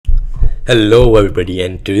Hello everybody,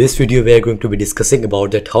 and in this video we are going to be discussing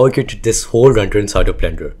about that how I created this whole render inside of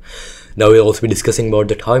Blender. Now we'll also be discussing about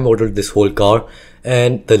that how I modeled this whole car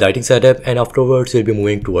and the lighting setup, and afterwards we'll be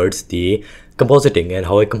moving towards the compositing and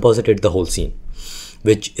how I composited the whole scene,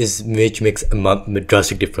 which makes a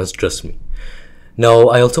drastic difference, trust me. Now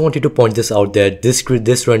I also wanted to point this out that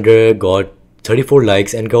this render got 34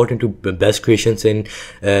 likes and got into best creations in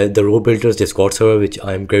the Road Builders Discord server, which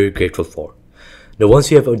I am very grateful for. Now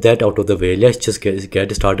once we have that out of the way, let's just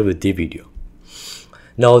get started with the video.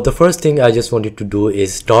 Now the first thing I just wanted to do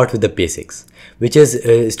is start with the basics, which is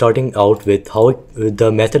starting out with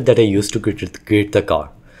the method that I used to create the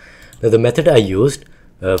car. Now the method I used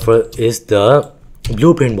is the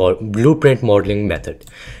blueprint modeling method,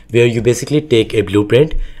 where you basically take a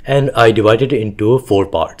blueprint and I divided it into 4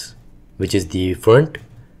 parts, which is the front,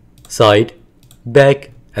 side,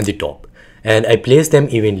 back and the top. And I place them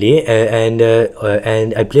evenly, and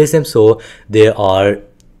I place them so they are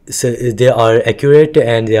accurate,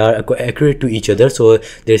 and they are accurate to each other, so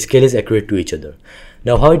their scale is accurate to each other.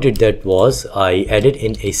 Now how I did that was I added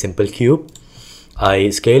in a simple cube. I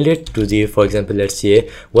scaled it to the, for example, let's say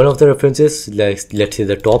one of the references, let's say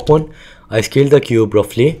the top one. I scaled the cube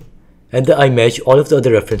roughly, and I match all of the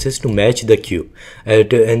other references to match the cube,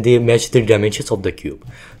 and they match the dimensions of the cube.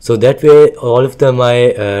 So that way, all of the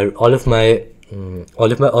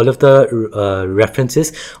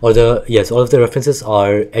references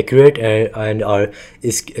are accurate and are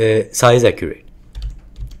size accurate.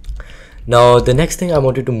 Now the next thing I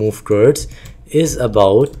wanted to move towards is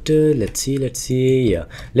about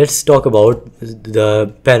let's talk about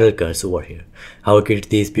the panel cuts over here. How I create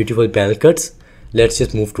these beautiful panel cuts. Let's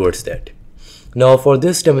just move towards that. Now for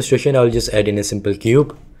this demonstration, I will just add in a simple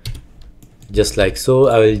cube, just like so.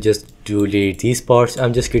 I will just delete these parts.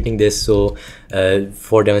 I'm just creating this so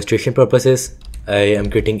for demonstration purposes. I am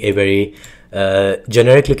creating a very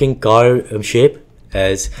generic looking car shape,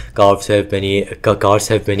 as cars have many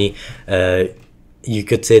you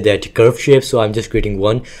could say that curved shapes. So I'm just creating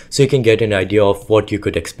one so you can get an idea of what you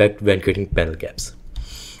could expect when creating panel gaps.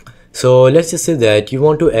 So let's just say that you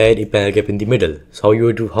want to add a panel gap in the middle. So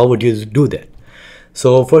how would you do that?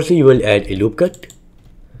 So firstly you will add a loop cut,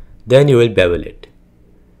 then you will bevel it,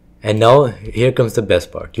 and now here comes the best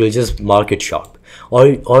part. You will just mark it sharp,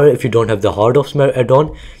 or if you don't have the hard offs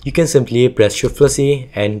add-on, you can simply press Shift+E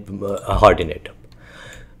and harden it up.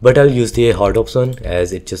 But I'll use the hard option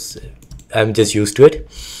as I'm just used to it.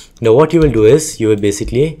 Now what you will do is you will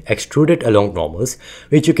basically extrude it along normals,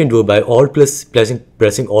 which you can do by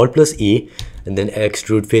pressing Alt+E and then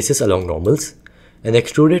extrude faces along normals, and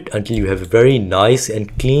extrude it until you have a very nice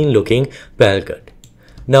and clean looking panel cut.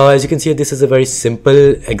 Now as you can see, this is a very simple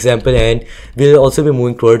example, and we'll also be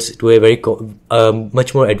moving towards to a very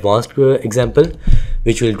much more advanced example,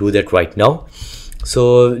 which we'll do that right now.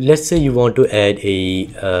 So let's say you want to add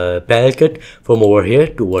a panel cut from over here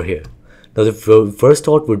to over here. Now the first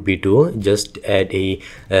thought would be to just add a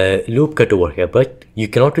loop cut over here, but you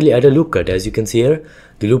cannot really add a loop cut. As you can see here,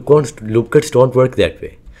 the loop cuts don't work that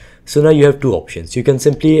way. So now you have two options. You can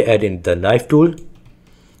simply add in the knife tool,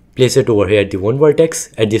 place it over here at the one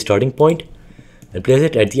vertex at the starting point, and place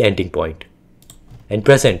it at the ending point, and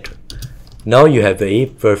press enter. Now you have a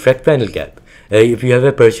perfect panel gap. If you have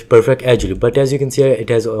a perfect edge loop, but as you can see here, it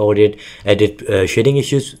has already added shading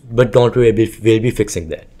issues, but don't worry, we'll be fixing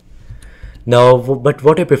that. Now, but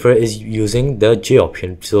what I prefer is using the J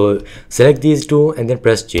option. So select these two and then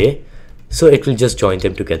press J, so it will just join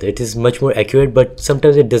them together. It is much more accurate, but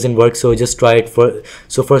sometimes it doesn't work, so just try it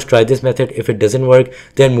so first try this method. If it doesn't work,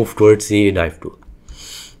 then move towards the knife tool.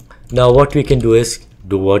 Now what we can do is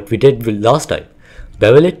do what we did last time.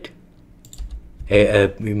 Bevel it,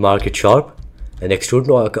 we mark it sharp, and extrude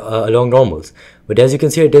along normals. But as you can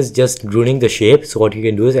see, it is just ruining the shape. So what you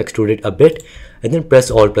can do is extrude it a bit and then press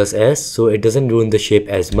Alt+S, so it doesn't ruin the shape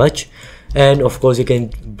as much. And of course you can,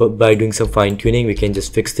 by doing some fine tuning, we can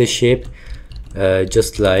just fix this shape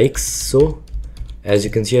just like so. As you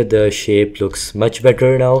can see here, the shape looks much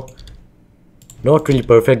better now. Not really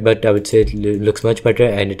perfect, but I would say it looks much better,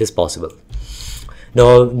 and it is possible.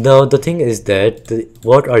 Now the thing is that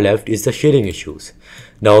what are left is the shading issues.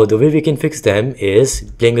 Now the way we can fix them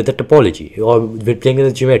is playing with the topology, or with playing with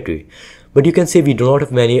the geometry. But you can see we do not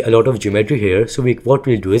have a lot of geometry here, so what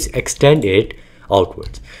we'll do is extend it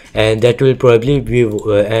outwards, and that will probably be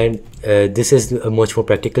this is a much more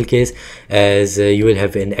practical case, as you will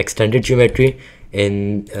have an extended geometry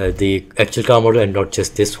in the actual car model and not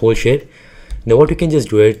just this whole shape. Now what you can just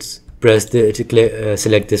do is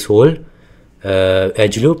select this whole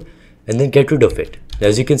edge loop and then get rid of it.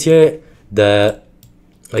 As you can see, the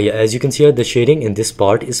Yeah, as you can see here, the shading in this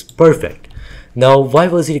part is perfect. Now, why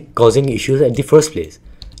was it causing issues at the first place?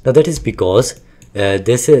 Now that is because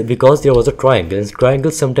because there was a triangle, and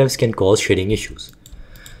triangles sometimes can cause shading issues.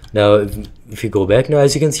 Now if you go back, now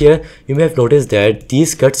as you can see here, you may have noticed that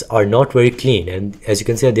these cuts are not very clean, and as you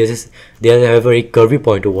can see here, they have a very curvy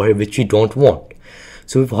point over here which we don't want.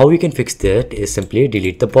 So how we can fix that is simply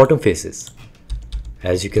delete the bottom faces.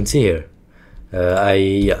 As you can see here,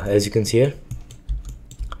 as you can see here,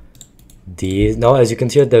 as you can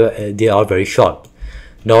see here, they are very sharp.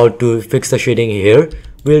 Now to fix the shading here,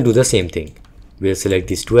 we'll do the same thing. We'll select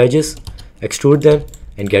these two edges, extrude them,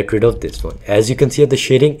 and get rid of this one. As you can see, the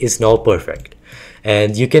shading is now perfect,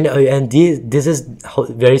 and you can this is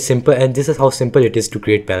very simple, and this is how simple it is to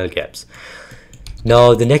create panel gaps.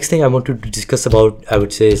 Now the next thing I want to discuss about, I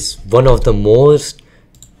would say, is one of the most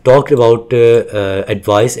talked about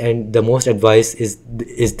advice, and the most advice is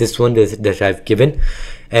this one that I've given,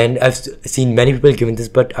 and I've seen many people giving this,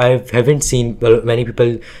 but I haven't seen many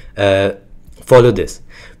people follow this,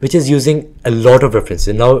 which is using a lot of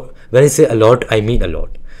references. Now when I say a lot, I mean a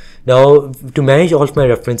lot. Now to manage all of my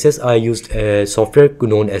references, I used a software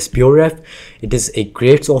known as PureRef. It is a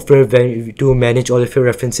great software to manage all of your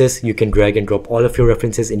references. You can drag and drop all of your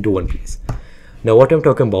references into one place. Now what I'm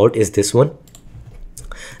talking about is this one.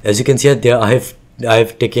 As you can see there, I've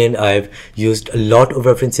used a lot of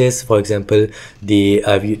references. For example,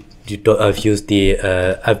 I've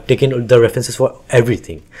taken the references for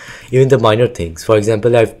everything, even the minor things. For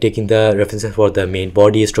example, I've taken the references for the main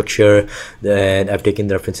body structure, and I've taken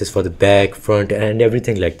the references for the back, front, and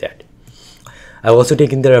everything like that. I've also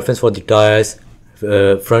taken the reference for the tires,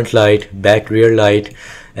 front light, back rear light,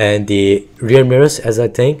 and the rear mirrors, as I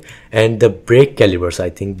think, and the brake calibers. I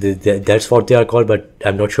think that's what they are called, but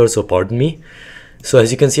I'm not sure, so pardon me. So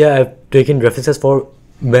as you can see, I've taken references for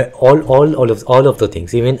all of the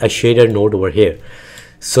things, even a shader node over here.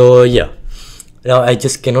 So yeah, now I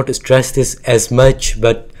just cannot stress this as much,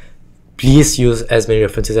 but please use as many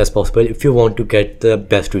references as possible if you want to get the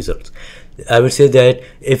best results. I would say that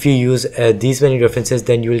if you use these many references,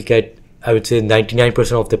 then you will get, I would say,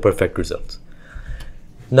 99% of the perfect results.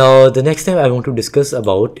 Now the next thing I want to discuss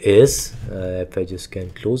about is if I just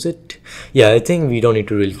can close it. Yeah, I think we don't need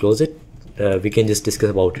to really close it. We can just discuss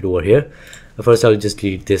about it over here. First I'll just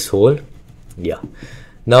delete this whole. Yeah,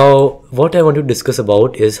 now what I want to discuss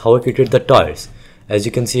about is how I created the tires. As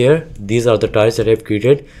you can see here, these are the tires that I've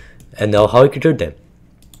created, and now how I created them.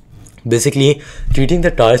 Basically, creating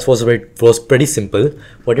the tires was pretty simple.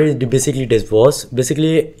 What it basically did was,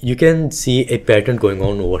 you can see a pattern going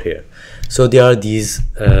on over here. So there are these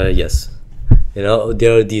there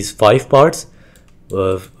are these 5 parts.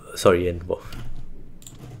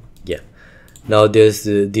 Now there's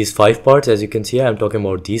these 5 parts. As you can see, I'm talking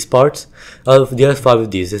about these parts. There are 5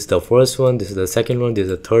 of these. This is the first one, this is the second one, this is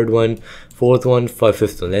the third one, fourth one,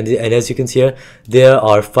 fifth one, and as you can see here, there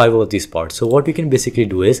are 5 of these parts. So what we can basically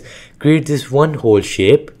do is create this one whole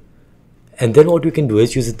shape, and then what we can do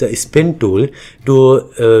is use the spin tool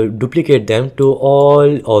to duplicate them to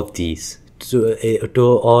all of these,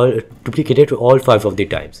 duplicate it to all 5 of the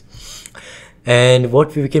times. And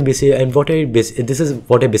what we can basically, this is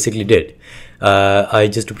what I basically did. I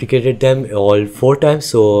just duplicated them all 4 times,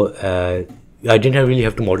 so I didn't really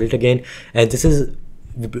have to model it again. And this is,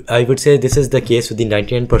 I would say, this is the case with the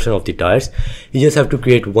 99% of the tires. You just have to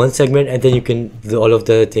create one segment, and then you can, all of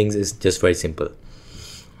the things is just very simple.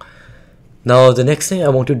 Now the next thing I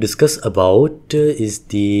want to discuss about is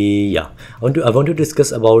I want to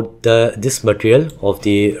discuss about this material of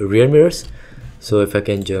the rear mirrors. So if I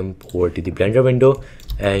can jump over to the Blender window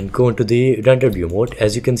and go into the render view mode,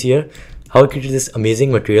 as you can see here, how I created this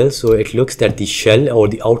amazing material. So it looks that the shell or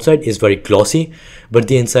the outside is very glossy, but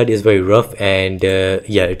the inside is very rough, and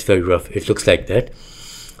yeah, it's very rough. It looks like that.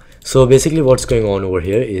 So basically what's going on over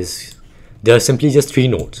here is there are simply just 3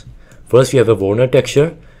 nodes. First we have a Warner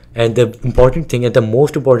texture, and the important thing, and the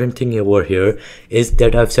most important thing over here, is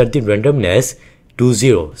that I've set the randomness to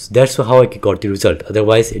 0. That's how I got the result.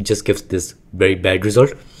 Otherwise it just gives this very bad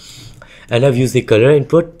result. And I've used the color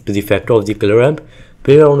input to the factor of the color ramp,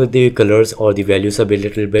 play around with the colors or the values a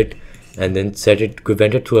little bit, and then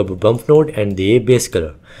went it to a bump node and the base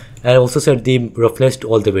color. And I also set the roughness to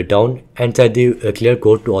all the way down and set the clear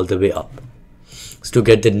coat to all the way up, so to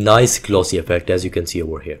get the nice glossy effect, as you can see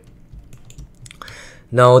over here.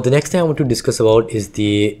 Now the next thing I want to discuss about is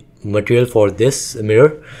the material for this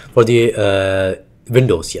mirror, for the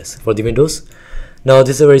windows. Yes, for the windows. Now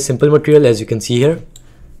this is a very simple material. As you can see here,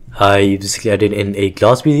 I basically added in a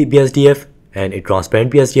glass BSDF and a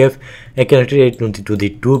transparent BSDF. I connected it to the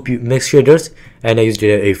 2 mix shaders, and I used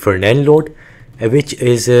a Fresnel node, which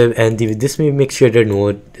is this mix shader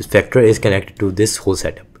node, this vector is connected to this whole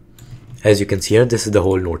setup. As you can see here, this is the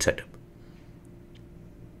whole node setup.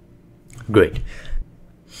 Great.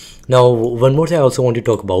 Now one more thing I also want to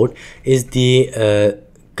talk about is the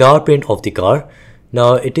car paint of the car.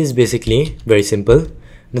 Now it is basically very simple,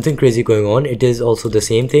 nothing crazy going on. It is also the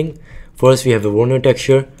same thing. First we have a Warner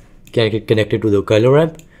texture connected to the color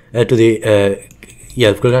ramp,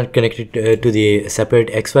 connected to the separate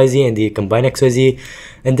XYZ and the combined XYZ,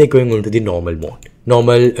 and they're going on to the normal mode,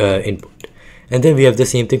 normal input. And then we have the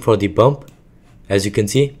same thing for the bump, as you can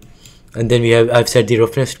see. And then we have, I've set the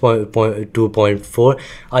roughness point to 0.4.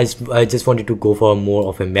 I just wanted to go for more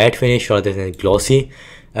of a matte finish rather than glossy.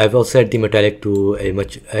 I've also set the metallic to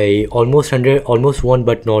almost 1,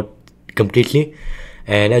 but not completely.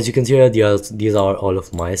 And as you can see here, these are all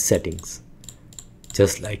of my settings,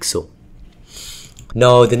 just like so.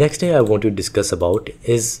 Now the next thing I want to discuss about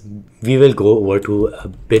is we will go over to a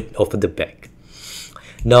bit of the back.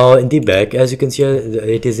 Now in the back, as you can see,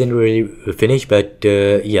 it isn't really finished, but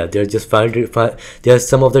yeah, there are just there are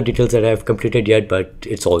some of the details that I have completed yet, but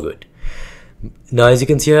it's all good. Now as you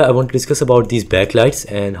can see here, I want to discuss about these backlights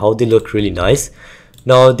and how they look really nice.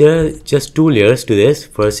 Now there are just 2 layers to this.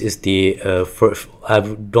 First is the I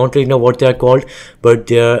don't really know what they are called, but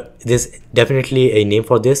there's definitely a name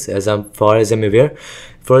for this as far as I'm aware.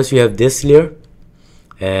 First we have this layer,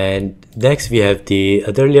 and next we have the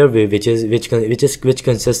other layer which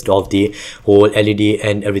consists of the whole LED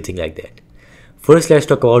and everything like that. First let's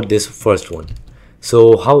talk about this first one.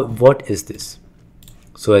 So what is this?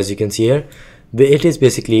 So as you can see here, it is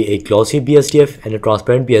basically a glossy BSDF and a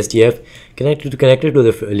transparent BSDF connected to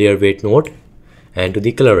the layer weight node and to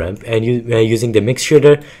the color ramp, and using the mix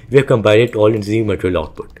shader we have combined it all into the material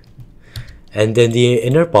output. And then the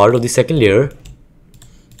inner part of the second layer,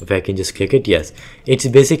 if I can just click it, yes, it's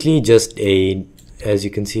basically just as you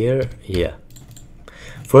can see here, yeah.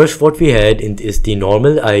 First what we had is the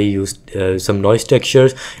normal. I used some noise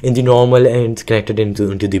textures in the normal and connected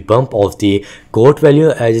into the bump of the goat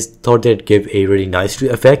value. I just thought that gave a really nice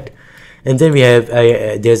effect. And then we have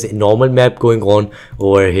there's a normal map going on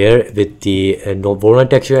over here with the Warner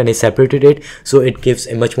texture, and I separated it so it gives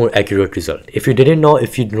a much more accurate result. If you do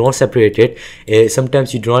not separate it,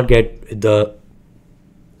 sometimes you do not get the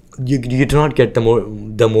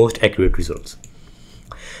most accurate results.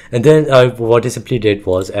 And then what I simply did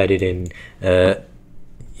was added in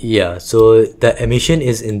yeah, so the emission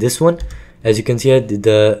is in this one. As you can see here,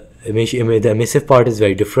 the emissive part is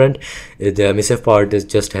very different. The emissive part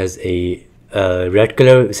just has a red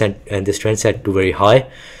color and the strength set to very high.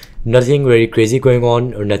 Nothing very crazy going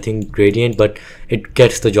on or nothing gradient, but it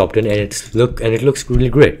gets the job done, and it looks really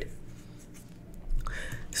great.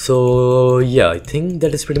 So yeah, I think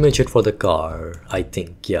that is pretty much it for the car. I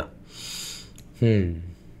think, yeah.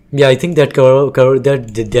 Yeah, I think that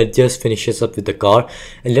that just finishes up with the car,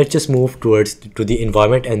 and let's just move to the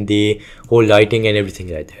environment and the whole lighting and everything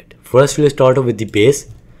like that. First we'll start off with the base,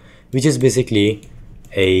 which is basically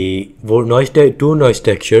two noise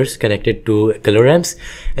textures connected to color ramps,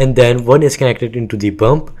 and then one is connected into the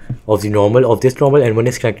bump of this normal, and one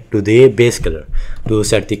is connected to the base color to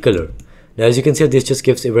set the color. Now as you can see, this just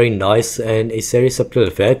gives a very nice and a very subtle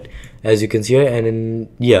effect, as you can see here. And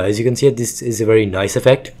yeah, as you can see, this is a very nice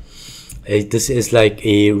effect. This is like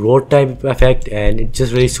a road type effect, and it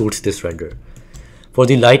just really suits this render. For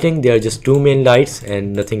the lighting, there are just 2 main lights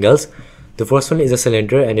and nothing else. The first one is a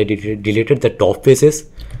cylinder, and I deleted the top faces,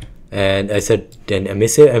 and I set an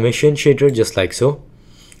emission shader just like so.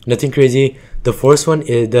 Nothing crazy. The first one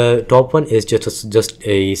is the top one is just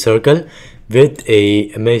a circle with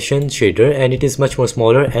a emission shader, and it is much more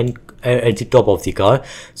smaller and at the top of the car.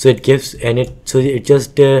 So it gives it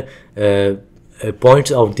just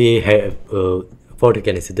points out the what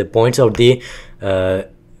can I say? The points out the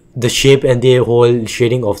shape and the whole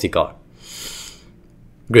shading of the car.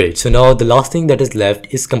 Great. So now the last thing that is left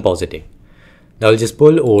is compositing. Now I'll just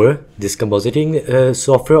pull over this compositing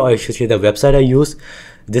software, or I should say the website I use.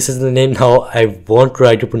 This is the name. Now I won't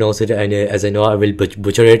try to pronounce it, and as I know I will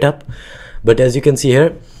butcher it up. But as you can see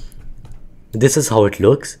here, this is how it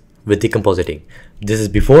looks with the compositing. This is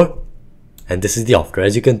before and this is the after.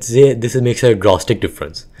 As you can see, this makes a drastic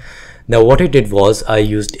difference. Now what I did was I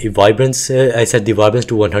used a vibrance. I set the vibrance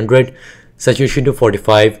to 100, saturation to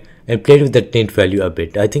 45, and played with the tint value a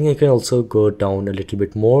bit. I think I can also go down a little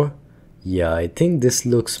bit more. Yeah, I think this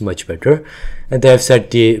looks much better. And then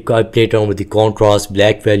I played around with the contrast,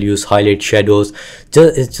 black values, highlight, shadows.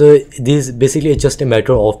 Basically it's just a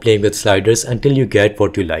matter of playing with sliders until you get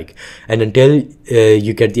what you like, and until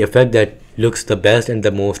you get the effect that looks the best and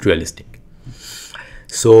the most realistic.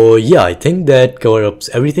 So yeah, I think that covers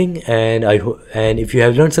up everything, and and if you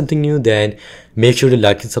have learned something new, then make sure to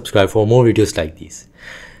like and subscribe for more videos like these.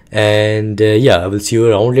 And yeah, I will see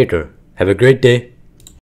you around later. Have a great day.